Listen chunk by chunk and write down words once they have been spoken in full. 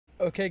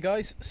Okay,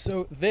 guys,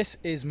 so this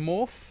is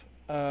Morph,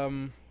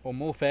 or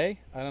Morphê.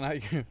 I don't know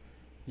how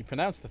you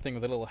pronounce the thing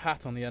with a little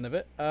hat on the end of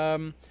it.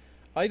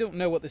 I don't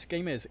know what this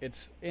game is.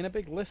 It's in a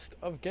big list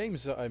of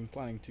games that I'm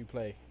planning to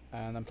play,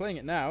 and I'm playing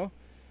it now.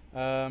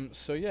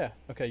 So yeah,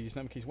 okay, use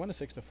number keys 1 to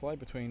 6 to fly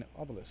between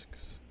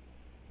obelisks.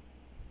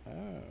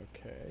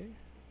 Okay.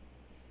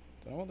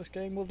 Don't know what this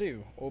game will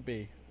do, or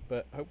be,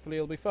 but hopefully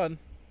it'll be fun.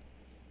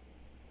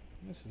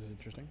 This is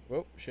interesting.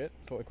 Whoa, shit,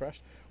 thought it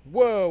crashed.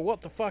 Whoa,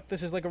 what the fuck?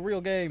 This is like a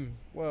real game.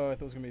 Whoa, I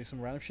thought it was going to be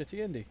some random shitty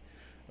indie.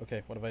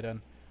 Okay, what have I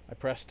done? I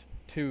pressed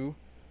 2.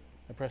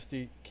 I pressed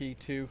the key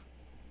 2.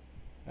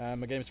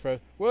 And my game's froze.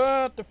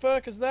 What the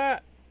fuck is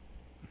that?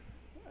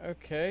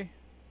 Okay.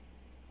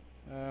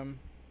 Uh-huh.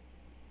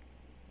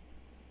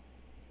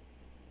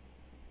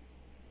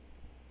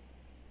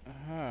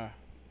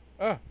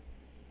 Oh!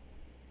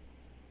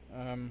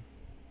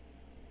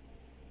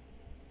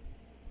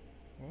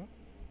 What?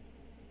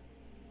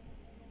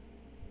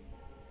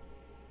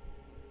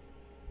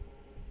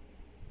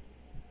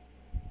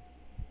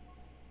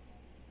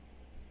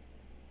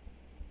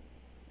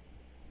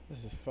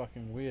 This is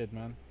fucking weird,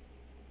 man.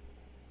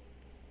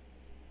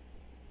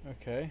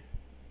 Okay.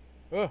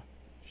 Oh!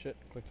 Shit,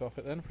 clicked off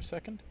it then for a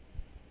second.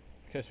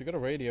 Okay, so we got a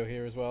radio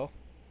here as well.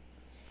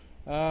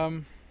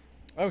 Oh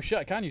shit,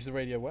 I can use the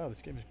radio. Wow,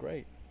 this game is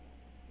great.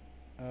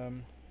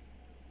 Alright,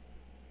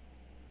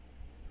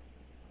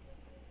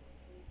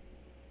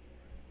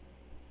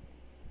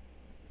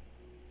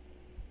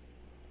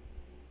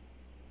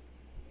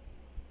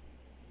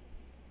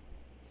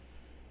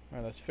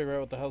 let's figure out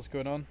what the hell's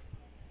going on.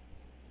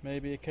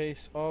 Maybe a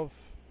case of...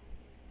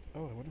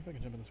 Oh, I wonder if I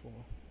can jump in this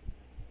water.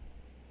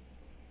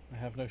 I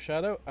have no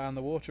shadow, and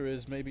the water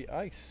is maybe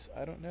ice.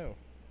 I don't know.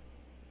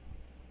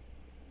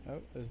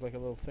 Oh, there's like a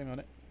little thing on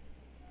it.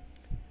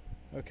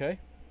 Okay.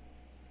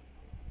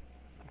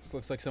 This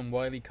looks like some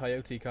Wile E.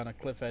 Coyote kind of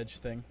cliff edge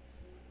thing.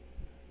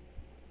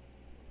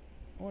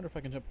 I wonder if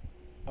I can jump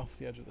off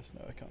the edge of this.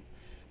 No, I can't.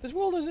 This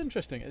world is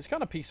interesting. It's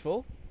kind of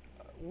peaceful.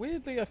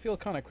 Weirdly, I feel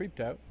kind of creeped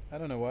out. I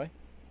don't know why.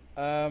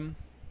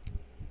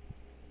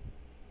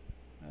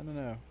 I don't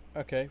know.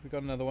 Okay, we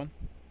got another one.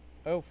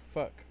 Oh,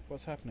 fuck.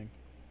 What's happening?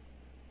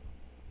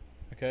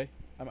 Okay,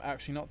 I'm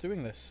actually not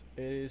doing this.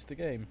 It is the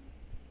game.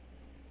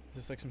 Is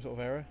this like some sort of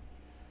error?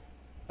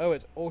 Oh,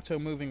 it's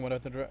auto-moving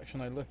whatever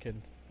direction I look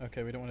in.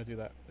 Okay, we don't want to do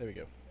that. There we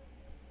go.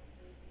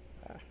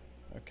 Ah,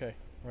 okay,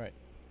 right.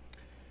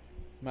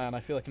 Man, I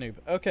feel like a noob.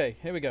 Okay,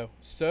 here we go.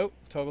 So,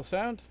 toggle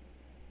sound.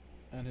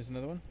 And here's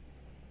another one.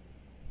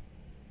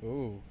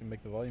 Ooh, can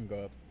make the volume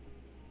go up.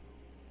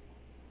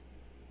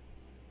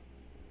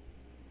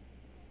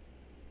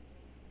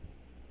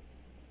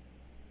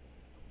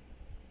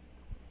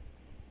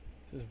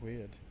 This is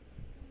weird.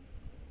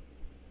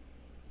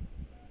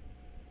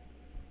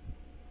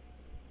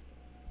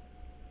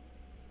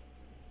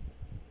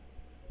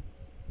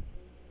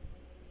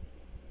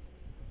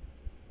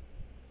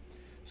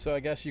 So I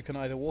guess you can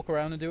either walk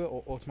around and do it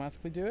or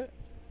automatically do it.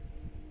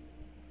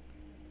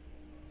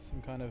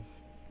 Some kind of...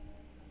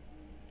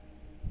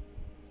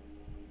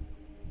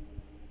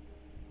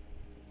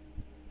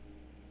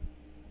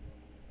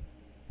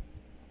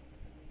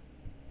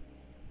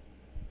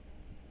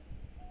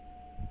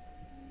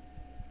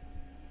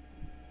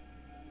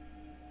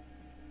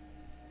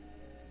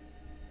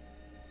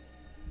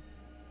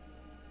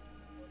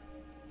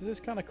 This is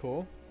kind of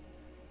cool.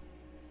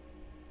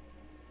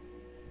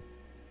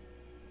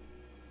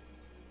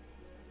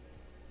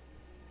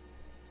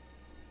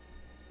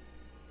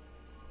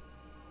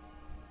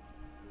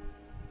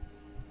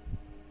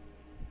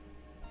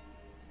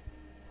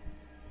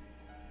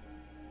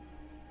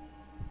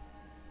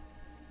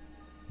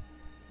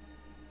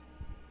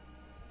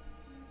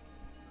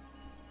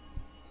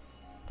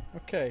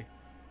 Okay.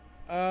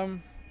 I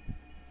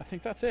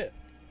think that's it.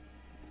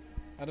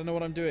 I don't know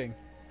what I'm doing.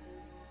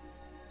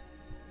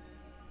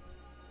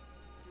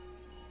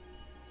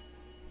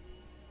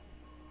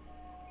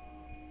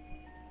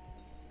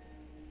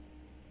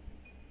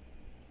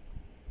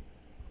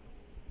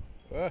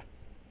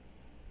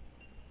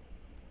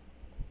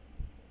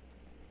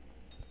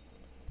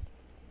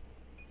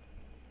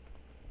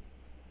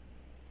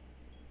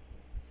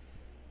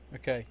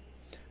 Okay.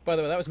 By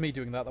the way, that was me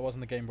doing that. That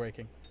wasn't the game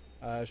breaking.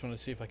 I just wanted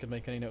to see if I could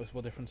make any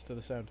noticeable difference to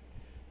the sound.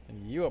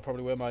 And you are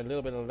probably where my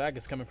little bit of lag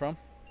is coming from,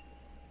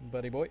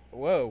 buddy boy.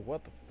 Whoa,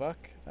 what the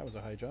fuck? That was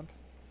a high jump.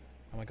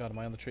 Oh my god, am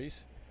I on the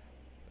trees?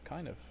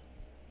 Kind of.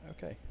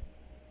 Okay.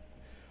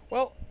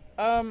 Well,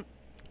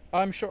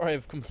 I'm sure I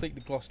have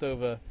completely glossed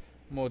over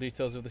more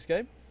details of this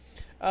game.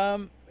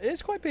 It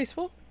is quite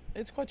peaceful.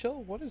 It's quite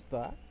chill. What is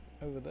that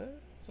over there?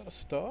 Is that a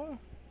star?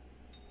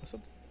 Or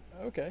something?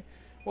 Okay.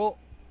 Well,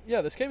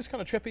 yeah, this game is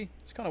kind of trippy.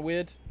 It's kind of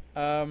weird.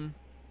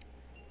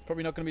 It's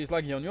probably not going to be as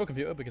laggy on your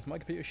computer because my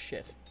computer's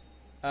shit.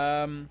 It's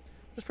a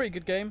pretty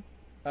good game.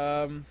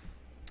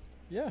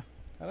 Yeah,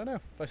 I don't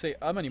know. If I say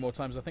any more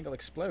times, I think I'll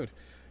explode.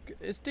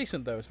 It's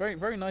decent though. It's very,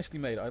 very nicely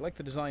made. I like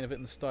the design of it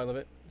and the style of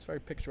it. It's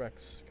very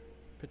picturesque.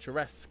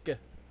 Picturesque.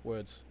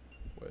 Words.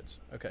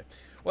 Okay.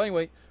 Well,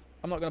 anyway,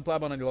 I'm not going to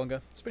blab on any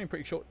longer. It's been a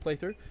pretty short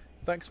playthrough.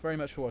 Thanks very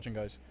much for watching,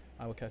 guys.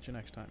 I will catch you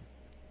next time.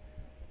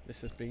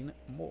 This has been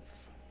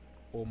Morph,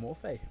 or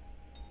Morphê,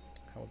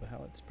 however the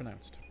hell it's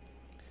pronounced.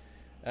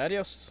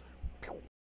 Adios.